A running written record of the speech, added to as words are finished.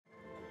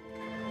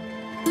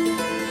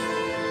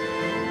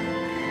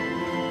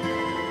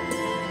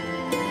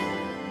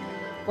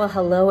Well,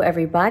 hello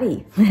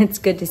everybody. It's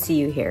good to see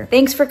you here.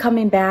 Thanks for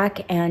coming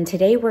back. And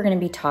today we're going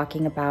to be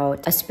talking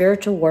about a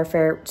spiritual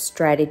warfare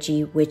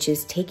strategy, which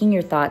is taking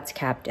your thoughts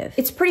captive.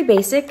 It's pretty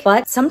basic,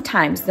 but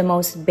sometimes the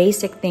most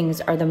basic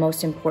things are the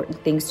most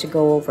important things to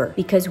go over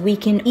because we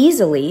can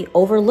easily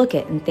overlook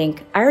it and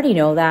think, I already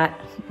know that.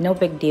 No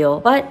big deal.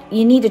 But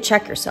you need to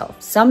check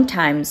yourself.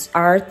 Sometimes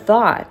our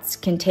thoughts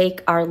can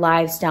take our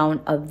lives down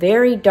a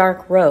very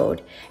dark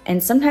road,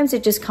 and sometimes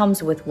it just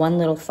comes with one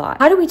little thought.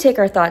 How do we take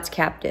our thoughts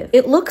captive?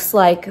 It looks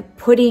like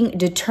putting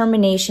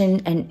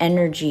determination and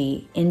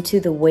energy into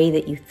the way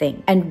that you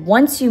think. And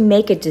once you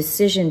make a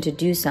decision to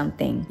do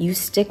something, you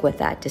stick with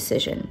that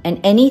decision.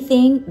 And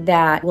anything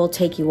that will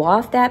take you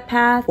off that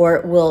path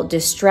or will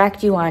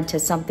distract you onto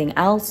something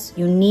else,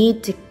 you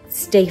need to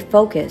stay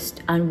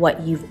focused on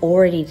what you've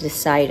already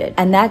decided.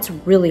 And that's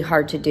really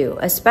hard to do,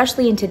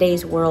 especially in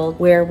today's world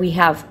where we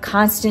have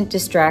constant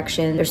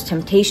distraction. There's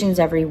temptations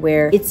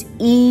everywhere. It's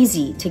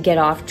easy to get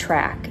off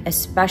track,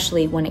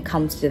 especially when it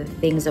comes to the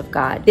things of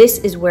God. This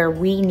is where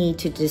we need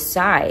to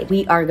decide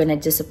we are going to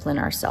discipline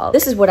ourselves.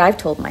 This is what I've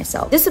told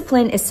myself.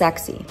 Discipline is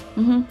sexy.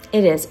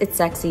 It is. It's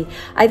sexy.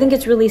 I think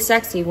it's really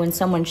sexy when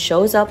someone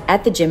shows up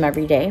at the gym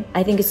every day.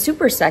 I think it's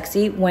super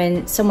sexy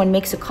when someone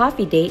makes a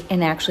coffee date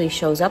and actually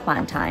shows up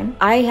on time.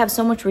 I have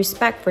so much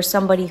respect for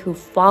somebody who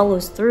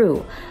follows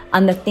through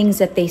on the things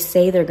that they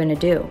say they're going to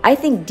do. I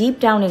think deep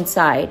down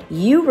inside,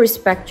 you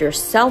respect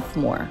yourself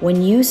more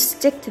when you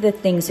stick to the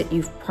things that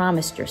you've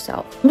promised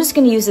yourself. I'm just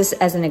going to use this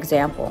as an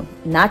example.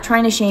 I'm not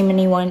trying to shame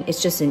anyone.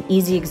 It's just an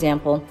easy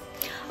example.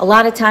 A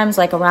lot of times,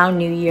 like around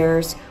New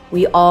Year's,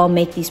 we all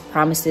make these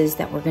promises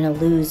that we're going to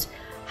lose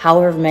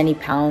however many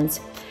pounds.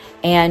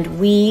 And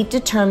we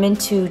determine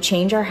to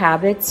change our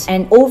habits.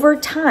 And over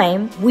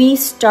time, we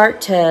start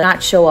to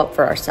not show up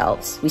for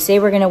ourselves. We say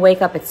we're going to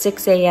wake up at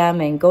 6 a.m.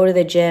 and go to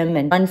the gym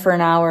and run for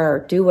an hour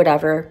or do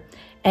whatever.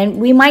 And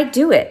we might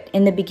do it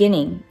in the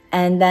beginning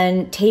and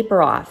then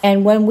taper off.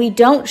 And when we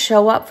don't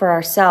show up for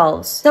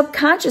ourselves,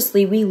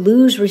 subconsciously, we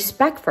lose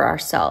respect for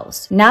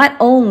ourselves. Not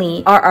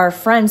only are our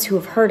friends who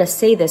have heard us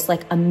say this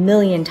like a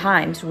million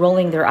times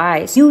rolling their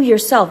eyes, you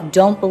yourself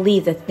don't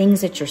believe the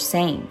things that you're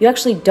saying. You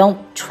actually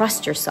don't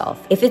trust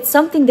yourself. If it's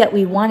something that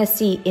we want to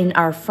see in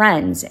our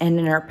friends and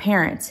in our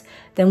parents,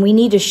 then we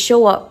need to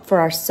show up for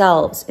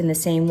ourselves in the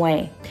same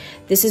way.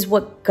 This is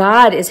what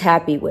God is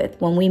happy with.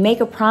 When we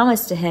make a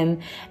promise to Him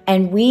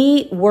and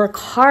we work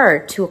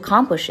hard to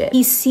accomplish it,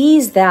 He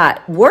sees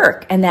that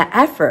work and that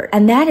effort,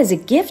 and that is a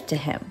gift to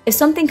Him. If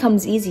something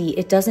comes easy,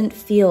 it doesn't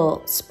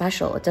feel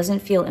special. It doesn't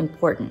feel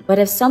important. But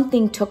if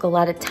something took a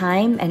lot of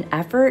time and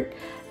effort,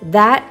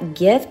 that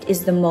gift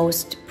is the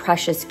most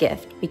precious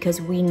gift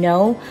because we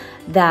know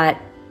that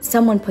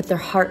someone put their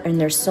heart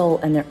and their soul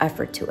and their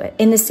effort to it.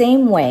 In the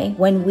same way,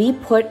 when we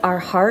put our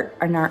heart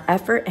and our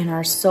effort and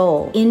our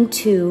soul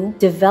into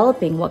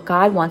developing what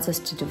God wants us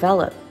to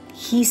develop,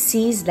 He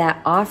sees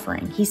that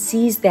offering. He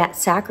sees that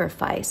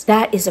sacrifice.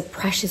 That is a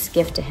precious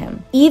gift to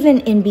Him. Even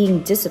in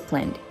being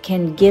disciplined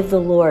can give the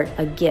Lord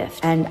a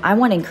gift. And I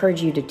want to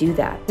encourage you to do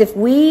that. If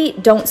we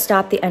don't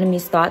stop the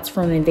enemy's thoughts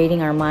from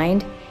invading our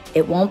mind,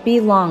 it won't be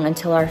long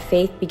until our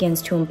faith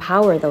begins to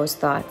empower those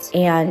thoughts,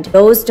 and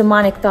those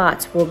demonic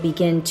thoughts will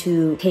begin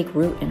to take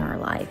root in our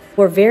life.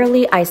 For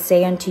verily I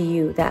say unto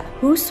you, that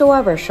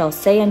whosoever shall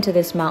say unto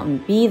this mountain,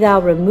 Be thou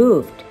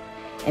removed,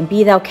 and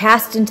be thou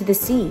cast into the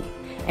sea,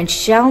 and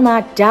shall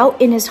not doubt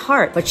in his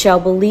heart, but shall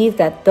believe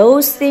that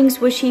those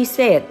things which he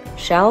saith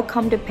shall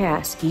come to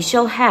pass, he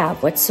shall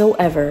have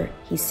whatsoever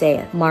he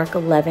saith. Mark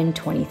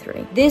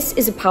 11:23. This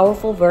is a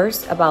powerful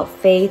verse about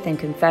faith and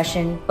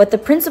confession, but the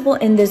principle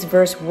in this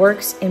verse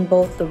works in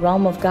both the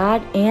realm of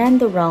God and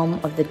the realm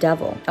of the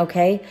devil,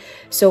 okay?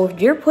 So if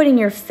you're putting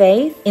your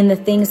faith in the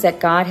things that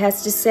God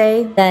has to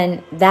say,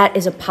 then that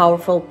is a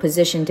powerful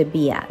position to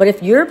be at. But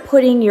if you're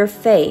putting your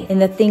faith in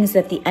the things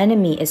that the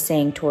enemy is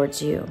saying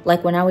towards you,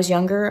 like when I was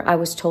younger, I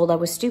was told I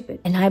was stupid,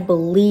 and I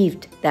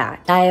believed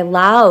that. I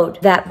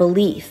allowed that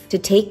belief to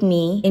take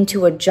me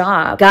into a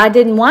job God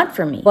didn't want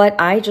for me, but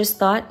I just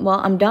thought, well,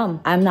 I'm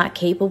dumb. I'm not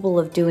capable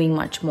of doing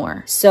much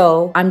more.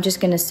 So I'm just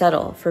going to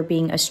settle for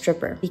being a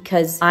stripper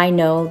because I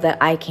know that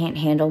I can't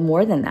handle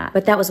more than that.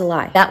 But that was a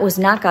lie. That was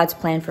not God's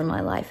plan for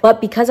my life.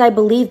 But because I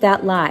believed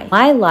that lie,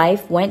 my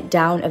life went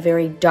down a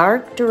very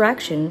dark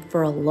direction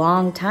for a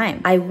long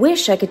time. I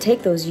wish I could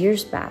take those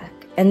years back.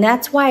 And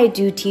that's why I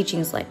do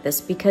teachings like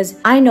this, because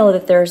I know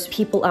that there's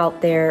people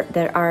out there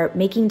that are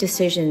making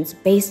decisions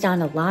based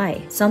on a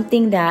lie,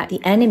 something that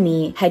the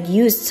enemy had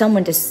used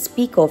someone to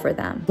speak over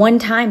them. One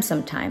time,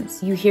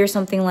 sometimes you hear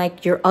something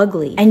like, you're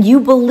ugly, and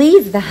you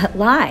believe that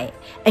lie,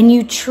 and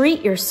you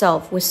treat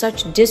yourself with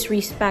such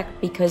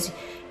disrespect because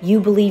you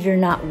believe you're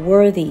not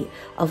worthy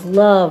of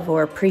love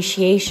or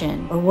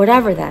appreciation or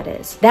whatever that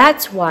is.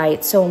 That's why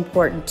it's so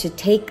important to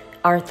take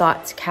our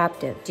thoughts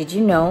captive. Did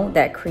you know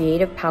that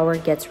creative power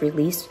gets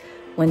released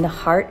when the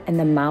heart and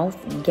the mouth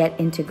get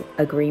into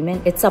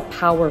agreement? It's a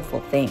powerful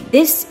thing.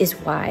 This is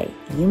why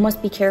you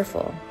must be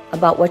careful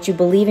about what you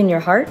believe in your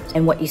heart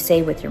and what you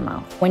say with your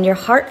mouth. When your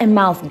heart and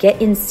mouth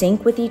get in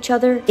sync with each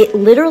other, it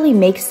literally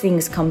makes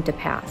things come to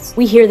pass.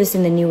 We hear this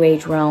in the New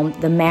Age realm,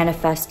 the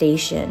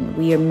manifestation.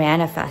 We are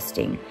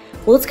manifesting.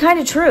 Well, it's kind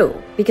of true,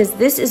 because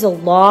this is a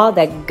law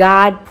that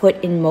God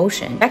put in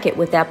motion. Check it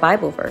with that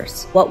Bible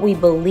verse. What we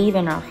believe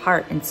in our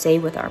heart and say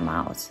with our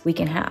mouths, we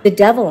can have. The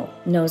devil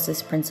knows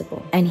this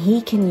principle, and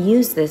he can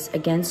use this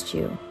against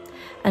you.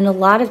 And a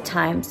lot of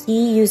times,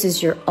 he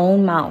uses your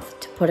own mouth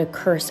to put a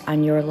curse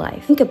on your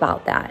life. Think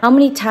about that. How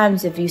many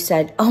times have you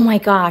said, oh my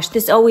gosh,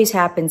 this always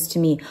happens to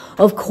me.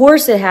 Of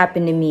course it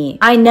happened to me.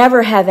 I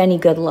never have any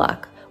good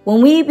luck.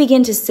 When we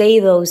begin to say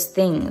those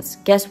things,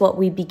 guess what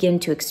we begin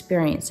to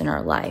experience in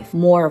our life?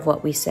 More of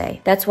what we say.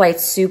 That's why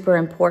it's super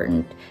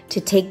important to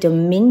take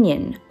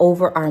dominion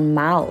over our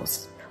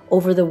mouths,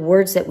 over the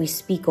words that we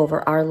speak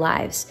over our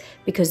lives,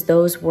 because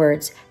those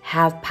words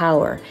have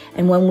power.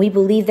 And when we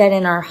believe that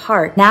in our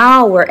heart,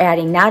 now we're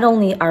adding not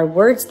only our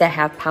words that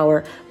have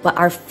power, but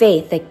our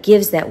faith that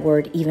gives that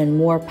word even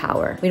more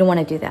power. We don't want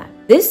to do that.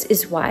 This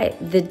is why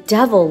the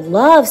devil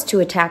loves to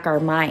attack our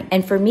mind.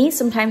 And for me,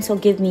 sometimes he'll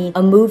give me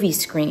a movie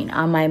screen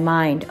on my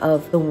mind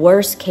of the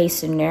worst case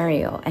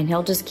scenario, and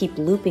he'll just keep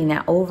looping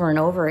that over and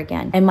over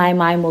again. And my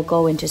mind will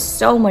go into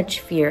so much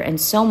fear and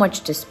so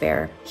much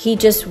despair. He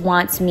just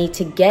wants me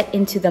to get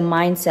into the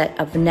mindset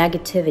of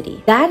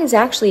negativity. That is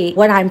actually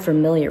what I'm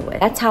familiar with.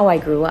 That's how I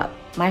grew up.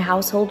 My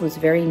household was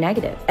very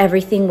negative.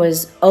 Everything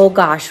was, oh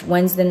gosh,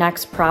 when's the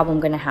next problem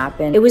going to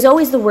happen? It was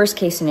always the worst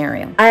case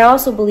scenario. I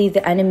also believe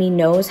the enemy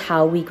knows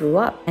how we grew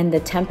up and the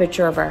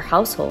temperature of our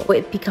household.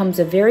 It becomes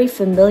a very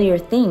familiar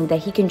thing that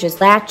he can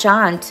just latch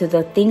on to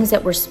the things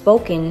that were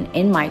spoken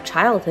in my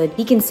childhood.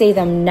 He can say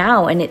them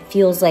now, and it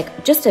feels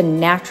like just a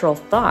natural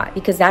thought,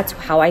 because that's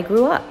how I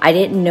grew up. I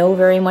didn't know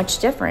very much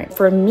different.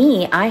 For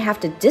me, I have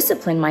to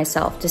discipline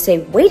myself to say,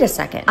 wait a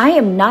second, I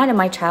am not in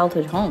my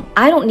childhood home.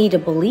 I don't need to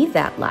believe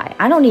that lie.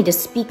 I don't need to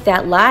speak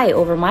that lie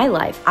over my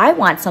life. I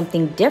want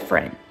something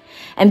different.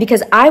 And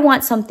because I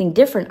want something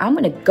different, I'm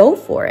going to go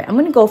for it. I'm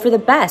going to go for the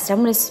best.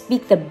 I'm going to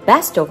speak the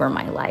best over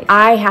my life.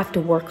 I have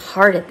to work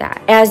hard at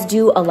that, as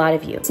do a lot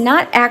of you. It's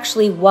not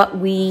actually what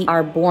we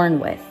are born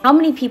with. How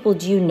many people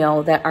do you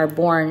know that are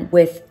born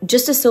with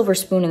just a silver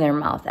spoon in their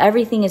mouth?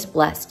 Everything is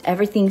blessed.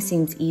 Everything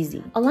seems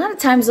easy. A lot of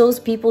times those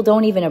people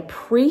don't even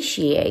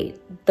appreciate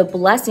the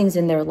blessings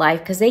in their life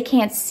because they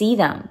can't see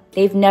them.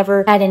 They've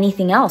never had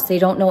anything else. They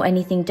don't know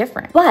anything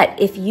different. But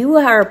if you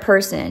are a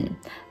person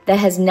that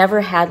has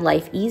never had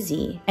life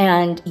easy,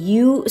 and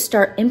you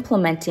start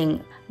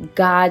implementing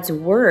God's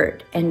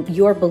word and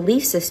your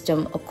belief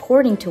system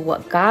according to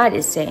what God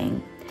is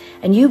saying,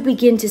 and you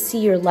begin to see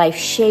your life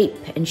shape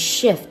and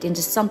shift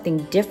into something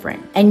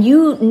different, and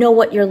you know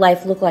what your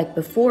life looked like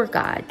before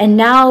God, and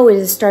now it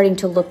is starting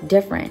to look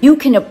different, you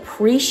can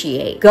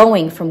appreciate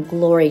going from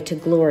glory to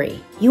glory.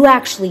 You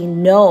actually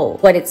know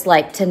what it's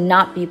like to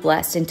not be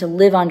blessed and to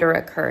live under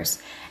a curse,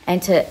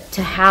 and to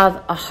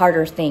have a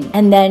harder thing,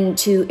 and then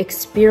to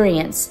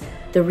experience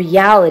the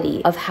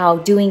reality of how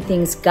doing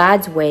things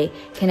God's way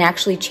can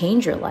actually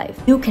change your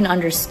life. You can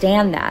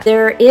understand that.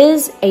 There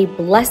is a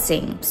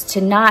blessing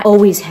to not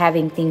always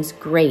having things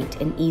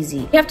great and easy.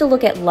 You have to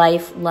look at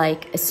life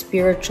like a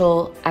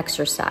spiritual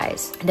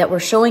exercise, that we're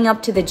showing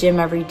up to the gym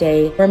every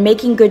day, we're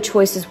making good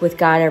choices with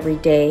God every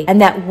day,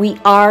 and that we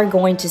are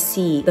going to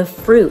see the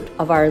fruit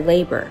of our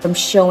labor from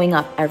showing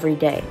up every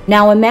day.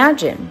 Now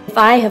imagine if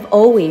I have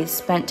always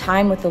spent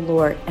time with the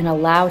Lord and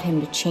allowed Him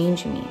to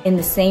change me in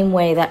the same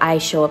way that I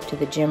show up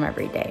to the gym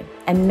every day.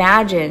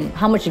 Imagine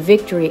how much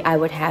victory I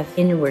would have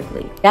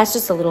inwardly. That's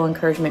just a little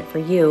encouragement for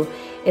you,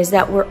 is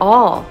that we're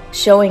all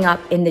showing up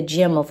in the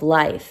gym of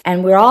life,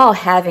 and we're all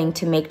having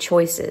to make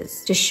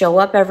choices to show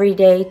up every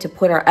day, to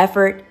put our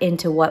effort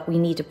into what we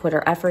need to put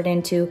our effort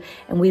into,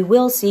 and we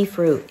will see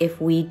fruit if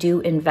we do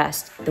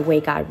invest the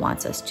way God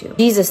wants us to.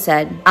 Jesus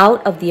said,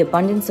 out of the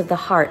abundance of the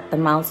heart, the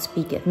mouth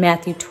speaketh.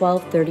 Matthew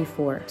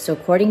 12:34. So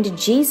according to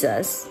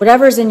Jesus,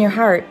 whatever's in your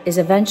heart is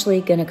eventually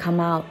going to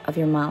come out of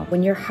your mouth.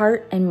 When your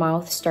heart and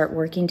mouth start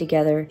working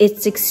together,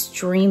 it's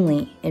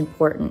extremely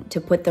important to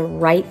put the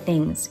right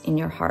things in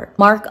your heart.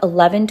 Mark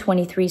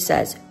 11:23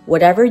 says,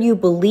 whatever you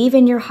believe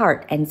in your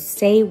heart and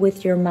say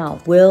with your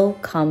mouth will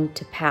come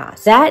to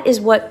pass. That is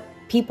what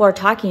people are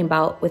talking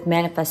about with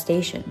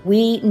manifestation.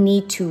 We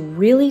need to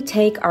really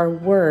take our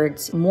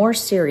words more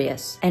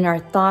serious and our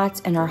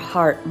thoughts and our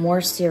heart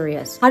more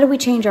serious. How do we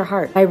change our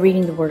heart? By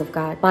reading the Word of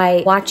God,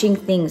 by watching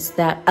things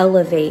that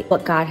elevate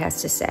what God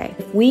has to say.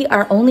 If we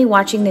are only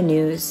watching the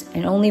news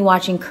and only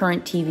watching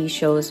current TV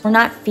shows, we're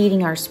not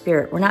feeding our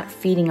spirit, we're not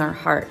feeding our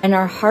heart, and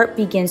our heart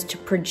begins to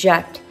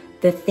project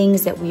the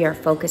things that we are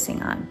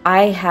focusing on.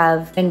 I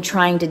have been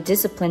trying to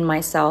discipline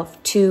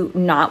myself to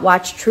not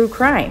watch true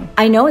crime.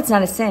 I know it's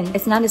not a sin.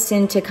 It's not a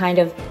sin to kind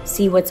of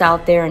see what's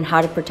out there and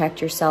how to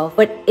protect yourself,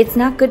 but it's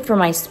not good for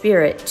my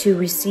spirit to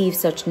receive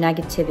such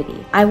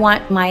negativity. I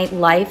want my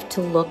life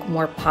to look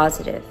more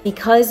positive,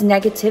 because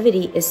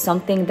negativity is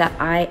something that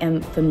I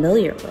am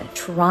familiar with.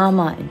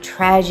 Trauma and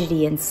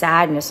tragedy and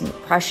sadness and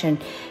depression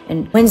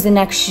and when's the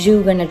next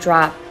shoe gonna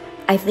drop?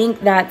 I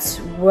think that's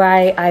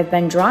why I've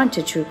been drawn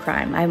to true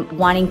crime. I'm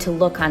wanting to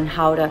look on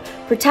how to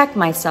protect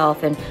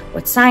myself and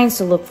what signs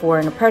to look for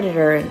in a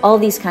predator and all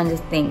these kinds of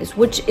things,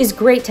 which is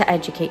great to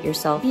educate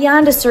yourself.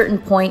 Beyond a certain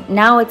point,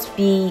 now it's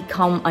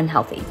become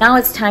unhealthy. Now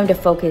it's time to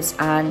focus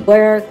on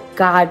where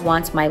God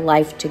wants my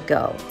life to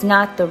go. It's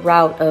not the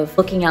route of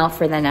looking out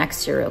for the next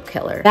serial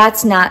killer.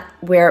 That's not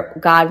where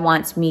God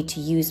wants me to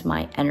use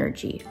my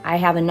energy. I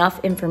have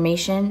enough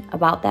information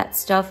about that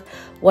stuff.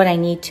 What I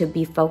need to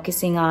be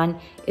focusing on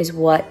is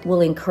what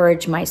will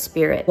encourage my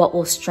spirit, what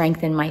will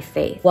strengthen my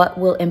faith, what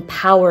will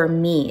empower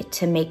me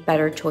to make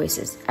better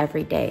choices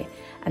every day.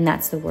 And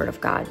that's the Word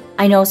of God.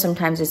 I know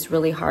sometimes it's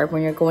really hard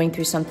when you're going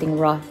through something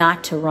rough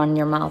not to run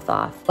your mouth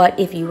off. But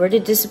if you were to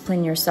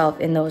discipline yourself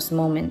in those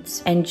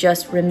moments and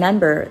just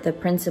remember the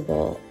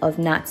principle of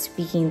not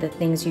speaking the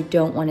things you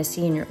don't want to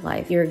see in your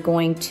life, you're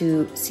going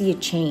to see a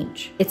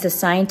change. It's a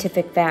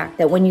scientific fact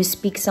that when you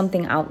speak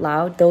something out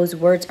loud, those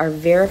words are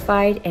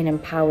verified and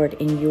empowered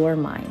in your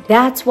mind.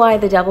 That's why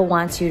the devil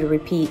wants you to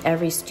repeat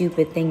every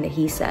stupid thing that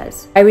he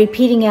says. By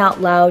repeating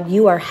out loud,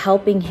 you are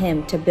helping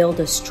him to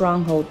build a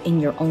stronghold in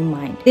your own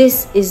mind.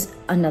 This is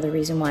another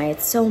reason why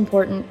it's so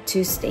important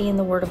to stay in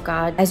the Word of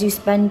God. As you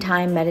spend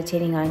time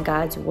meditating on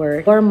God's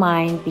Word, your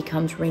mind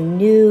becomes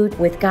renewed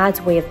with God's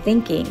way of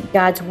thinking.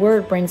 God's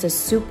Word brings a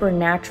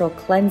supernatural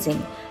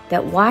cleansing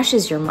that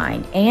washes your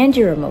mind and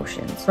your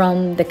emotions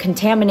from the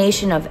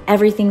contamination of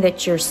everything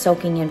that you're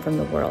soaking in from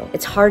the world.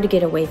 It's hard to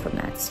get away from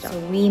that stuff. So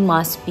we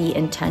must be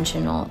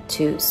intentional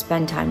to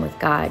spend time with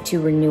God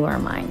to renew our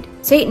mind.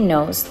 Satan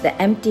knows that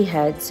empty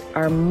heads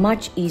are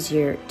much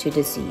easier to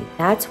deceive.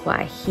 That's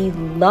why he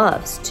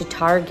loves to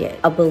target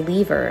a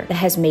believer that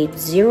has made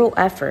zero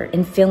effort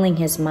in filling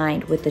his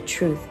mind with the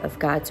truth of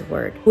God's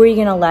Word. Who are you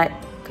going to let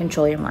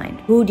control your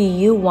mind? Who do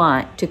you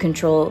want to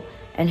control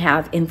and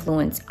have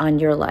influence on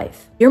your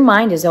life? Your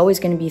mind is always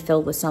going to be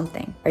filled with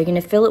something. Are you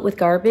going to fill it with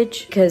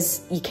garbage?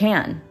 Because you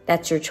can.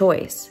 That's your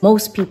choice.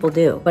 Most people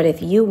do. But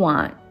if you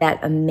want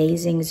that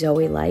amazing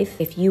Zoe life,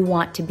 if you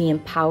want to be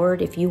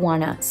empowered, if you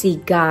want to see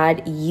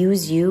God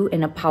use you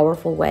in a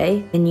powerful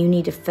way, then you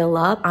need to fill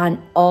up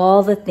on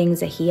all the things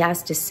that He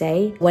has to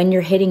say. When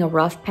you're hitting a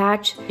rough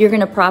patch, you're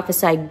going to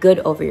prophesy good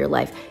over your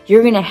life.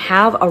 You're going to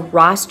have a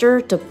roster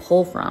to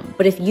pull from.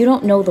 But if you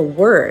don't know the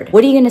Word,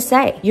 what are you going to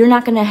say? You're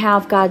not going to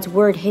have God's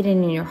Word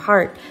hidden in your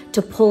heart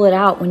to pull it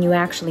out when you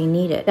actually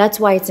need it. That's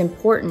why it's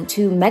important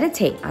to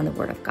meditate on the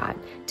Word of God,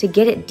 to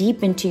get it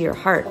deep into your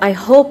heart. I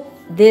hope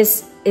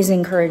this is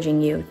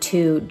encouraging you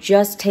to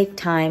just take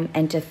time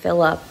and to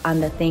fill up on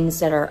the things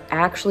that are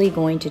actually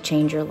going to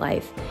change your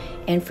life.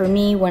 And for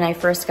me, when I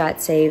first got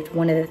saved,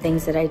 one of the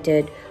things that I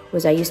did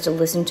was I used to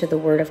listen to the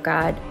Word of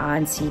God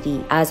on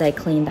CD as I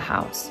cleaned the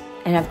house.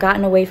 And I've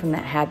gotten away from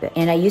that habit.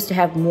 And I used to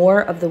have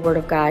more of the Word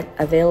of God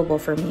available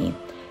for me.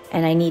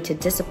 And I need to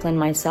discipline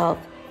myself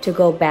to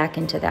go back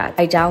into that.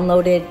 I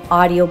downloaded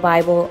Audio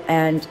Bible,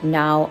 and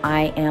now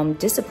I am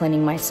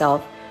disciplining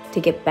myself to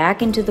get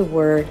back into the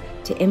Word,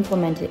 to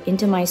implement it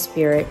into my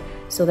spirit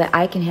so that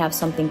I can have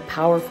something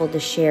powerful to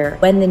share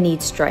when the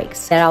need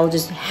strikes, that I'll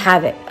just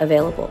have it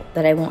available,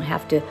 that I won't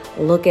have to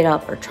look it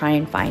up or try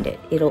and find it.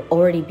 It'll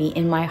already be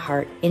in my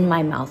heart, in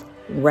my mouth,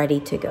 ready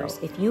to go.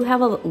 If you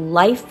have a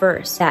life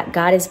verse that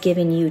God has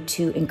given you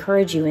to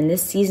encourage you in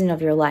this season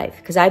of your life,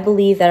 because I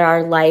believe that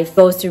our life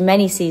goes through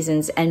many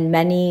seasons and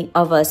many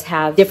of us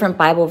have different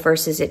Bible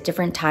verses at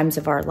different times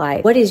of our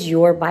life. What is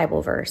your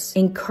Bible verse?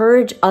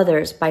 Encourage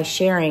others by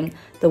sharing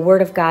the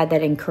Word of God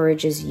that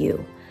encourages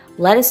you.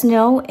 Let us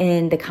know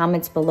in the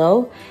comments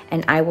below,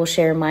 and I will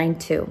share mine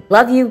too.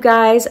 Love you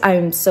guys.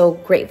 I'm so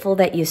grateful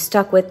that you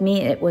stuck with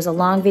me. It was a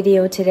long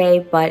video today,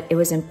 but it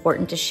was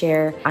important to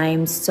share.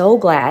 I'm so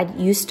glad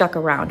you stuck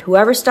around.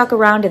 Whoever stuck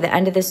around to the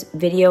end of this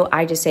video,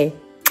 I just say,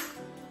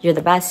 you're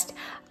the best.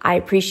 I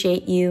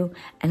appreciate you,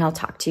 and I'll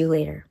talk to you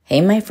later.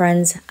 Hey, my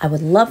friends, I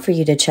would love for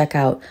you to check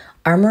out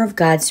Armor of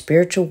God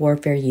Spiritual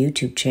Warfare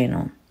YouTube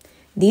channel.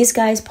 These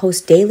guys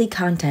post daily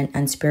content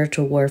on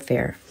spiritual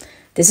warfare.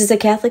 This is a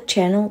Catholic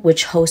channel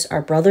which hosts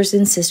our brothers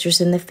and sisters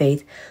in the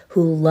faith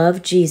who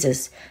love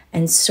Jesus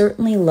and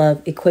certainly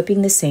love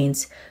equipping the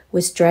saints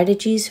with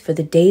strategies for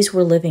the days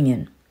we're living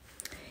in.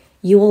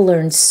 You will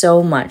learn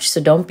so much,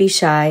 so don't be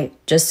shy,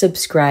 just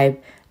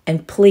subscribe,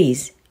 and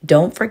please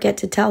don't forget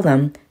to tell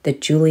them that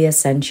Julia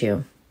sent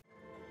you.